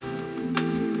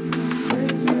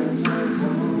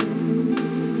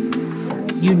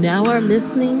You now are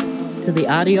listening to the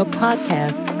audio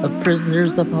podcast of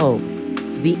Prisoners of Hope,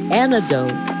 the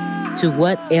antidote to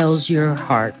what ails your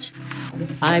heart.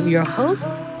 I'm your host,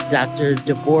 Dr.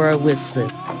 Deborah Whitson.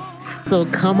 So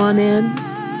come on in,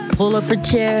 pull up a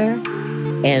chair,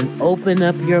 and open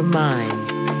up your mind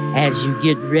as you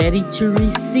get ready to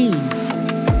receive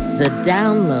the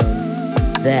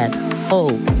download that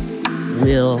hope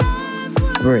will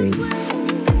bring.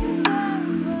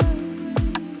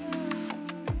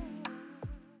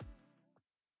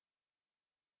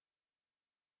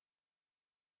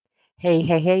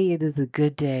 Hey, it is a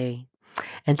good day.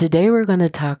 And today we're going to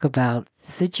talk about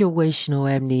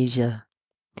situational amnesia.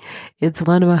 It's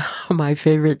one of my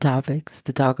favorite topics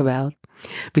to talk about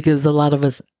because a lot of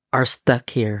us are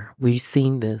stuck here. We've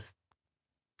seen this.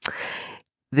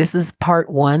 This is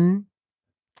part one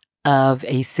of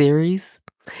a series.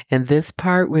 In this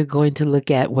part, we're going to look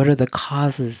at what are the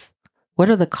causes. What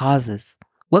are the causes?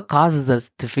 What causes us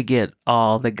to forget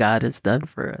all that God has done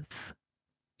for us?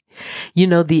 You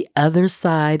know, the other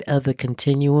side of the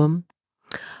continuum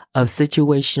of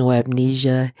situational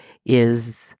amnesia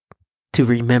is to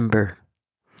remember.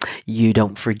 You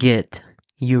don't forget,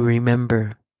 you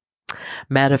remember.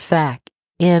 Matter of fact,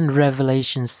 in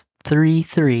Revelation 3,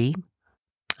 3,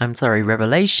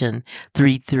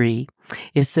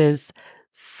 it says,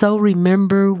 "So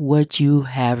remember what you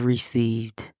have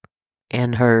received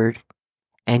and heard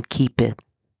and keep it."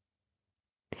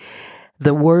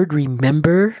 The word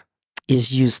remember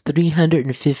is used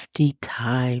 350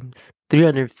 times,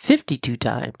 352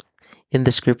 times in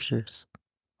the scriptures.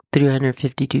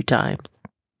 352 times.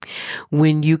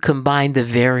 When you combine the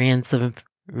variants of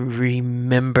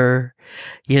remember,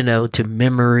 to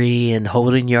memory and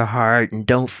hold in your heart and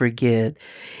don't forget,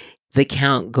 the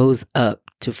count goes up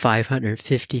to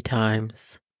 550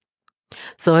 times.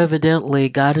 So evidently,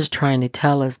 God is trying to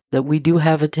tell us that we do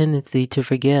have a tendency to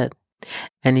forget.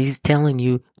 And He's telling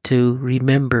you to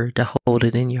remember to hold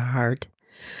it in your heart.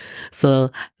 So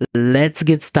let's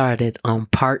get started on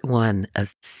part one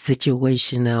of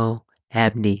situational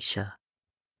amnesia.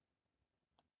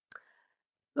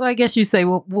 So I guess you say,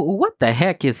 well, what the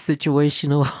heck is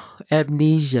situational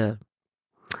amnesia?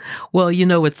 Well,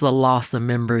 it's a loss of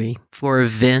memory for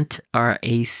event or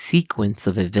a sequence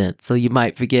of events. So you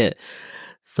might forget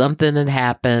something that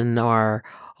happened or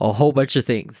a whole bunch of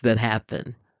things that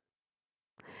happened.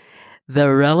 The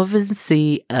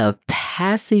relevancy of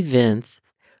past events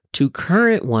to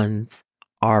current ones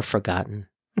are forgotten.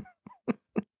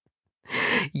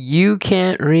 You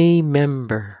can't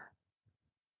remember.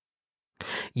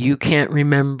 You can't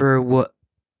remember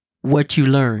what you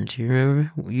learned. You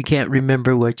remember? You can't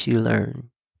remember what you learned.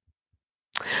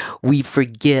 We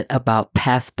forget about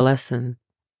past blessings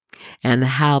and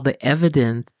how the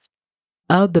evidence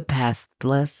of the past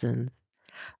blessings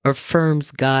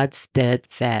affirms God's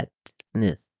steadfastness.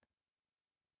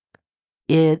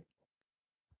 It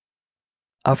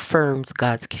affirms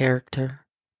God's character.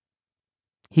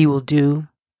 He will do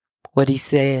what He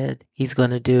said He's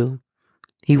going to do.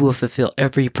 He will fulfill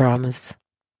every promise.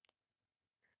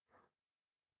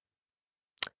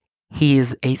 He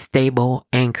is a stable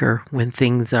anchor when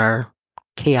things are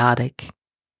chaotic.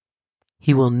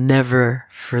 He will never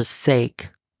forsake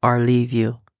or leave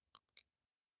you.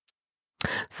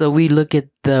 So we look at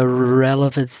the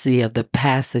relevancy of the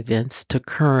past events to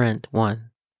current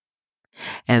one,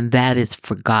 and that is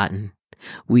forgotten.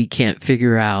 We can't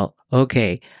figure out,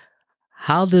 okay,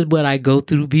 how did what I go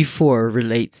through before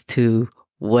relates to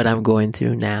what I'm going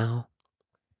through now?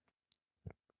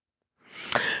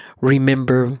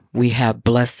 Remember, we have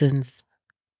blessings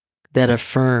that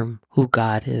affirm who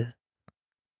God is.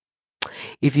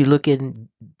 If you look in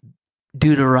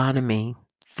Deuteronomy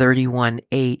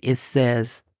 31:8, it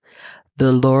says,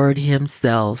 "The Lord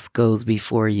Himself goes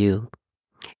before you,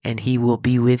 and He will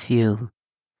be with you,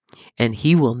 and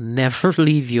He will never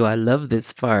leave you." I love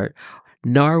this part.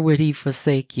 Nor would He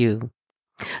forsake you.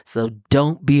 So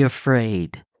don't be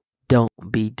afraid.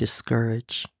 Don't be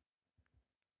discouraged.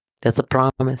 That's a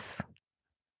promise.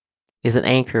 It's an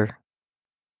anchor.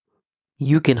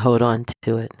 You can hold on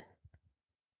to it.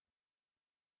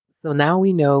 So now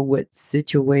we know what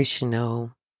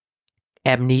situational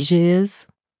amnesia is.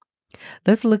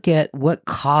 Let's look at what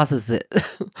causes it.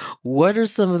 What are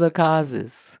some of the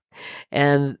causes?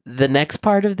 And the next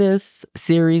part of this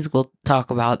series, we'll talk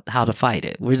about how to fight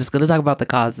it. We're just going to talk about the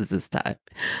causes this time.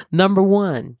 Number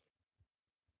one,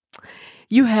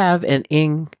 you have an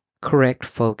incorrect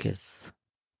focus.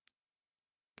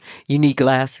 You need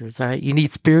glasses, right? You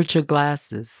need spiritual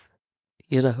glasses.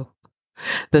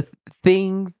 The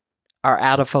things are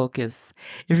out of focus.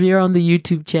 If you're on the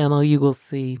YouTube channel, you will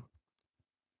see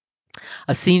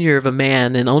A senior of a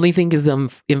man, and only thing is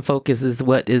in focus is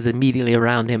what is immediately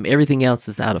around him. Everything else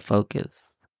is out of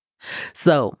focus.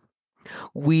 So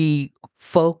we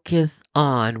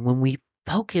when we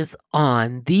focus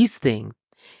on these things,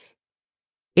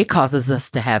 it causes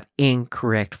us to have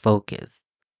incorrect focus.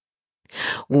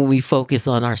 When we focus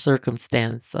on our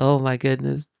circumstance, oh my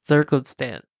goodness,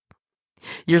 circumstance,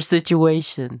 your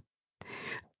situation,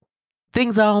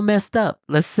 things are all messed up.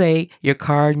 Let's say your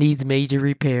car needs major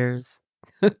repairs.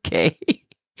 Okay.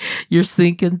 Your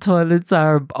sink and toilets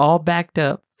are all backed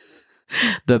up.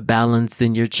 The balance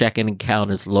in your checking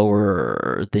account is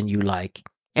lower than you like.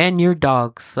 And your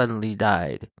dog suddenly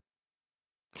died.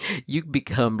 You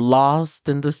become lost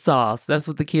in the sauce. That's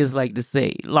what the kids like to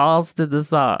say. Lost in the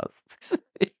sauce.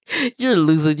 You're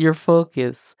losing your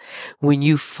focus. When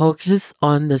you focus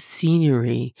on the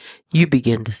scenery, you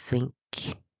begin to sink.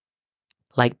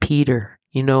 Like Peter,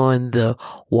 in the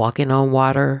walking on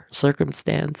water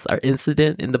circumstance or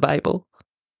incident in the Bible,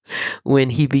 when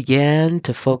he began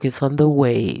to focus on the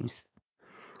waves,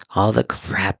 all the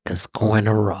crap that's going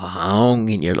wrong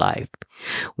in your life.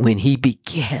 When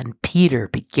Peter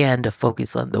began to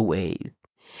focus on the waves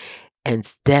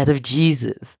instead of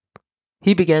Jesus,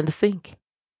 he began to sink.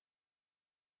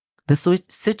 The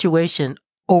situation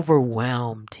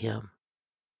overwhelmed him.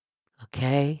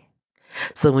 Okay?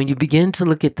 So when you begin to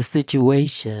look at the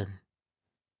situation,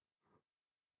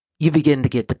 you begin to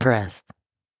get depressed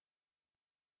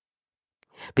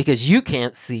because you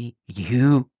can't see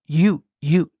you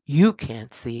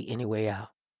can't see any way out.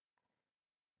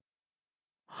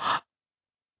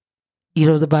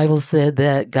 The Bible said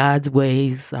that God's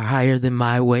ways are higher than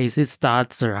my ways. His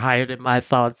thoughts are higher than my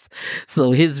thoughts.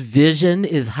 So his vision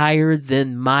is higher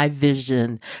than my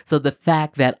vision. So the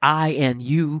fact that I and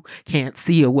you can't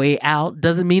see a way out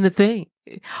doesn't mean a thing.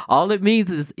 All it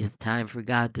means is it's time for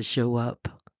God to show up,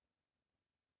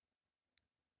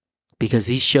 because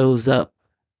he shows up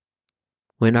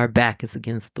when our back is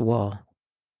against the wall.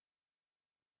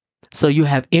 So you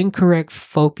have incorrect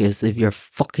focus if you're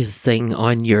focusing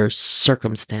on your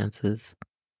circumstances.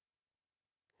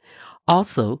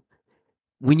 Also,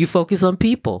 when you focus on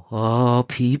people, oh,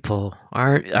 people,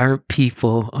 aren't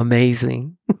people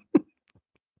amazing?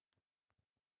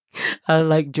 I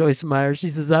like Joyce Meyer. She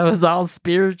says I was all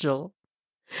spiritual,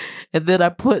 and then I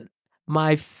put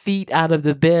my feet out of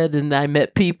the bed and I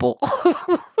met people.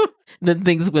 Then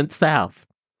things went south.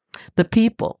 The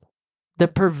people, the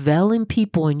prevailing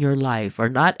people in your life are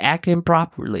not acting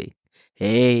properly.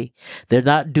 Hey, they're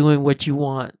not doing what you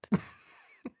want.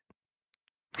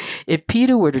 If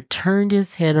Peter were to turn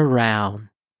his head around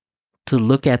to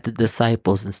look at the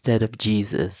disciples instead of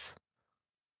Jesus,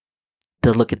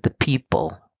 to look at the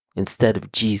people instead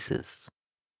of Jesus,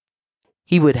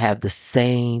 he would have the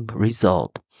same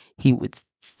result. He would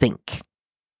think.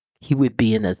 He would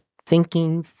be in a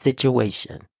thinking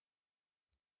situation.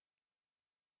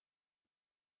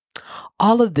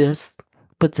 All of this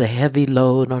puts a heavy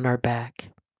load on our back.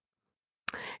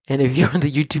 And if you're on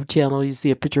the YouTube channel, you see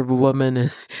a picture of a woman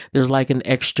and there's like an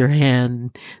extra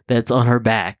hand that's on her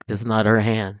back. That's not her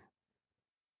hand.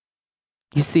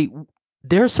 You see,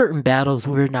 there are certain battles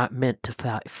we're not meant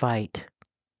to fight.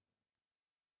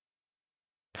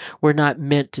 We're not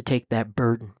meant to take that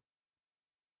burden.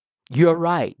 You're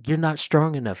right. You're not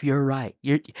strong enough. You're right.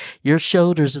 Your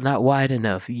shoulders are not wide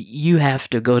enough. You have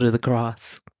to go to the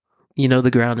cross. The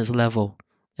ground is level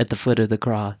at the foot of the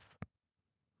cross.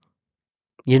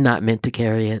 You're not meant to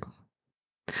carry it.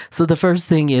 So the first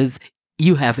thing is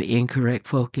you have an incorrect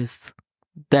focus.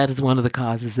 That is one of the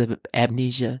causes of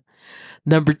amnesia.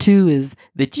 Number two is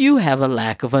that you have a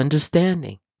lack of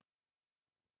understanding.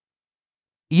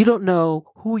 You don't know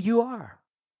who you are.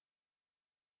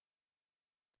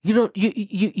 You don't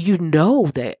you know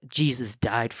that Jesus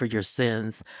died for your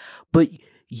sins, but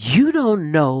you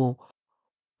don't know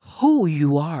who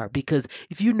you are, because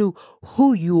if you knew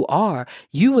who you are,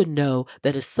 you would know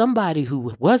that if somebody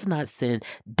who was not sin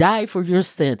died for your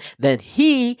sin, then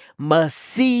he must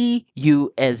see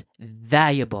you as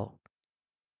valuable.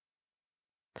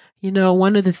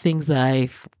 One of the things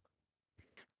I've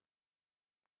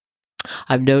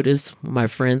noticed with my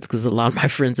friends, because a lot of my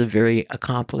friends are very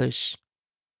accomplished,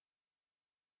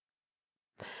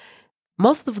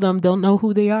 most of them don't know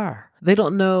who they are. They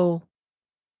don't know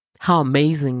how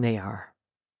amazing they are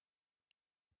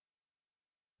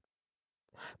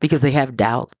because they have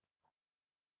doubt.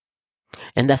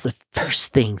 And that's the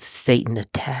first thing Satan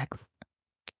attacks.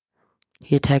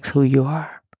 He attacks who you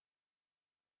are.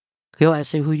 He'll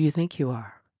ask you, who do you think you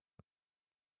are?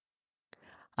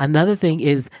 Another thing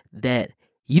is that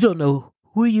you don't know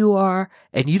who you are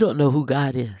and you don't know who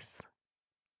God is.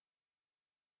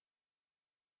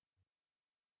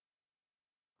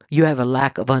 You have a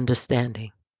lack of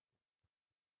understanding.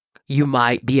 You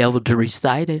might be able to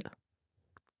recite it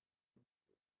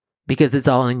because it's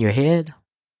all in your head.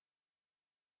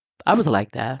 I was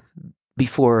like that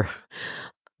before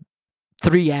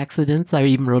 3 accidents. I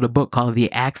even wrote a book called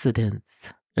The Accidents,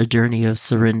 A Journey of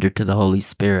Surrender to the Holy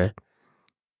Spirit,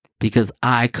 because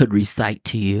I could recite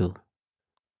to you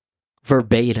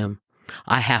verbatim.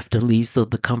 I have to leave so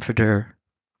the comforter,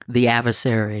 the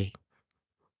adversary,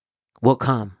 will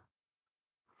come.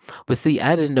 But see,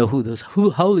 I didn't know who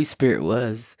Holy Spirit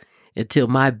was until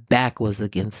my back was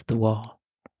against the wall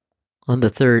on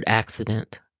the 3rd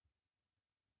accident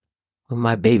when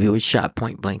my baby was shot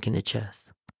point blank in the chest.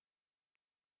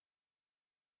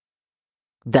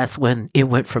 That's when it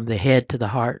went from the head to the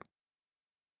heart.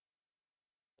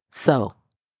 So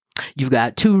you've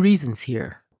got 2 reasons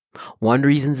here. One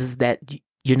reason is that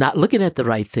you're not looking at the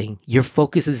right thing. Your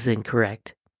focus is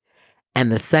incorrect.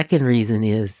 And the second reason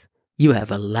is you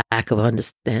have a lack of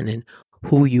understanding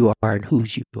who you are and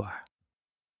whose you are.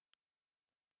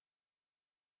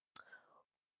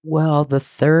 Well, the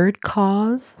third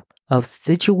cause of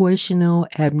situational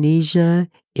amnesia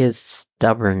is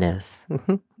stubbornness.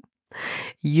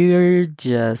 You're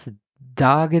just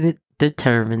dogged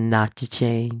determined not to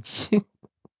change.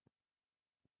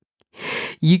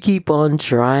 You keep on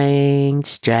trying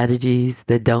strategies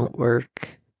that don't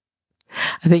work.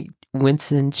 I think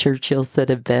Winston Churchill said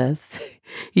it best.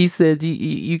 He said,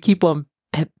 you keep on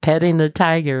petting the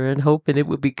tiger and hoping it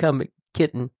will become a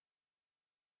kitten.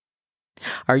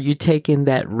 Are you taking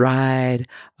that ride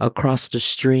across the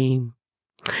stream?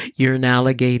 You're an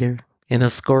alligator, and a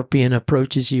scorpion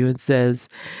approaches you and says,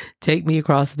 take me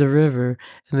across the river.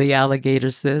 And the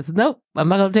alligator says, nope, I'm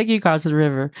not going to take you across the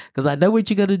river because I know what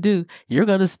you're going to do. You're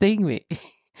going to sting me.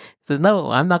 So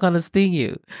no, I'm not going to sting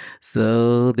you.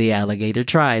 So the alligator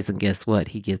tries, and guess what?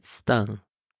 He gets stung.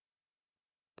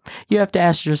 You have to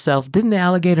ask yourself, didn't the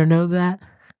alligator know that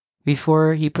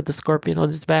before he put the scorpion on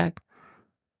his back?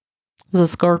 It was a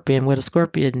scorpion. What a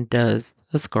scorpion does,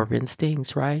 a scorpion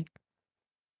stings, right?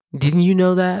 Didn't you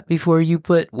know that before you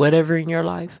put whatever in your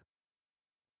life?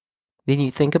 Didn't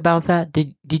you think about that?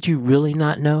 Did you really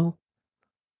not know?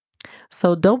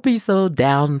 So don't be so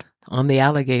down on the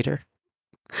alligator.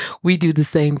 We do the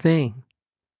same thing.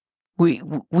 We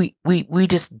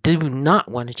just do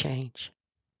not want to change.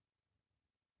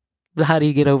 But how do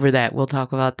you get over that? We'll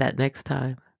talk about that next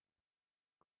time.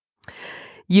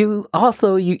 You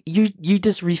also you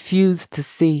just refuse to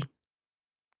see,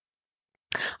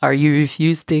 or you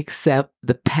refuse to accept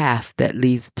the path that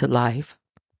leads to life.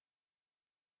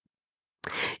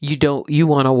 You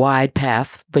want a wide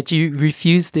path, but you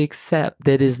refuse to accept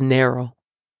that it's narrow.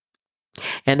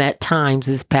 And at times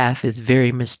this path is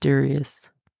very mysterious.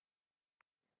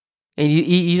 And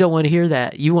you don't want to hear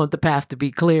that. You want the path to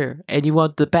be clear, and you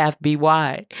want the path to be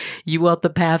wide. You want the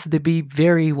path to be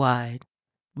very wide.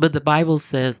 But the Bible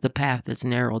says the path is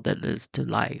narrow that leads to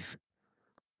life.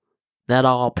 That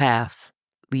all paths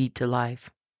lead to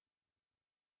life.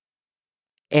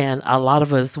 And a lot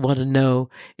of us want to know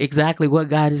exactly what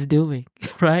God is doing,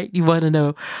 right? You want to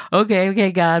know,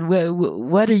 okay, God,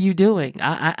 what are you doing?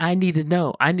 I need to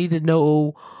know. I need to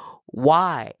know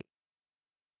why.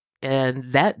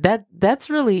 And that's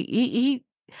really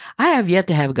I have yet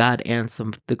to have God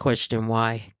answer the question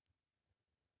why.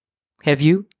 Have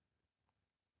you?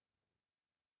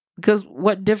 Because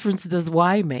what difference does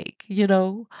why make?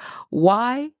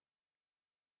 Why?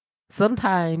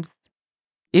 Sometimes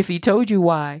if he told you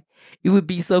why, it would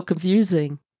be so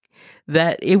confusing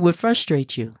that it would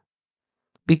frustrate you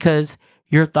because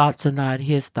your thoughts are not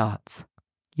his thoughts.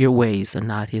 Your ways are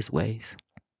not his ways.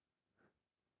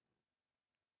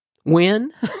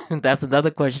 When? That's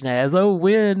another question I ask. Oh,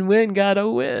 when, God,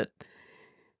 oh, when?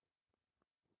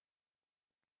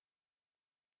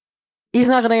 He's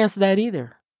not going to answer that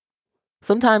either.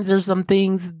 Sometimes there's some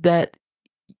things that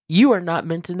you are not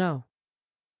meant to know.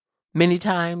 Many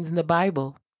times in the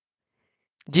Bible,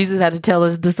 Jesus had to tell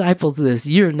his disciples this: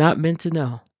 you're not meant to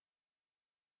know.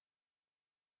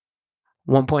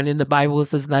 One point in the Bible it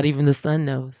says not even the Son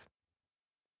knows.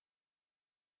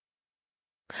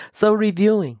 So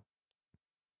reviewing,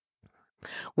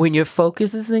 when your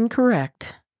focus is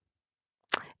incorrect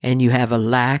and you have a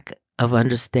lack of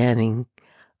understanding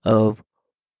of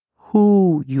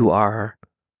who you are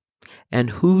and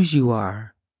whose you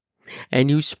are, and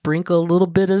you sprinkle a little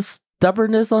bit of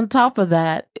stubbornness on top of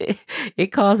that, it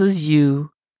causes you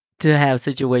to have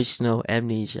situational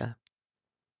amnesia.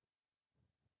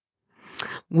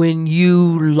 When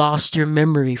you lost your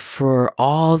memory for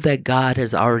all that God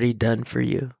has already done for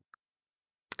you,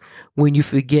 when you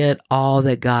forget all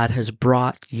that God has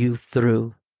brought you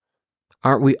through,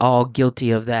 Aren't we all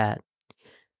guilty of that?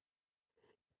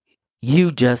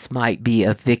 You just might be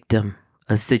a victim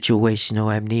of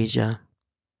situational amnesia.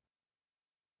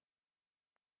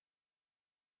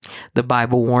 The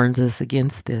Bible warns us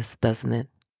against this, doesn't it?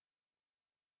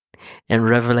 In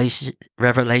Revelation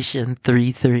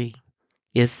 3:3,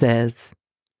 it says,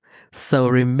 "So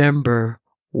remember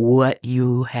what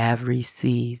you have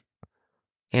received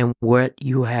and what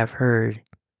you have heard,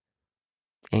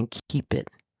 and keep it."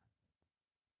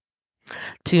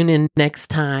 Tune in next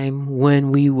time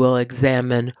when we will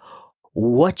examine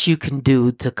what you can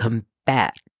do to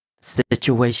combat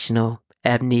situational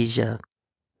amnesia.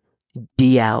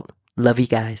 D out. Love you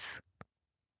guys.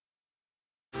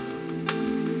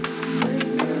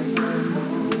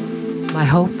 My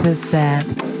hope is that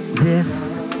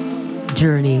this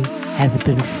journey has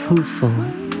been fruitful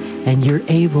and you're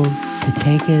able to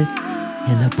take it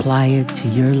and apply it to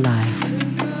your life.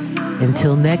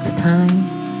 Until next time,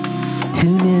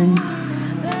 tune in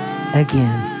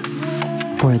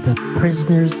again for the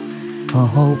Prisoners of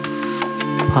Hope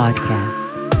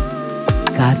podcast.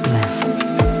 God bless.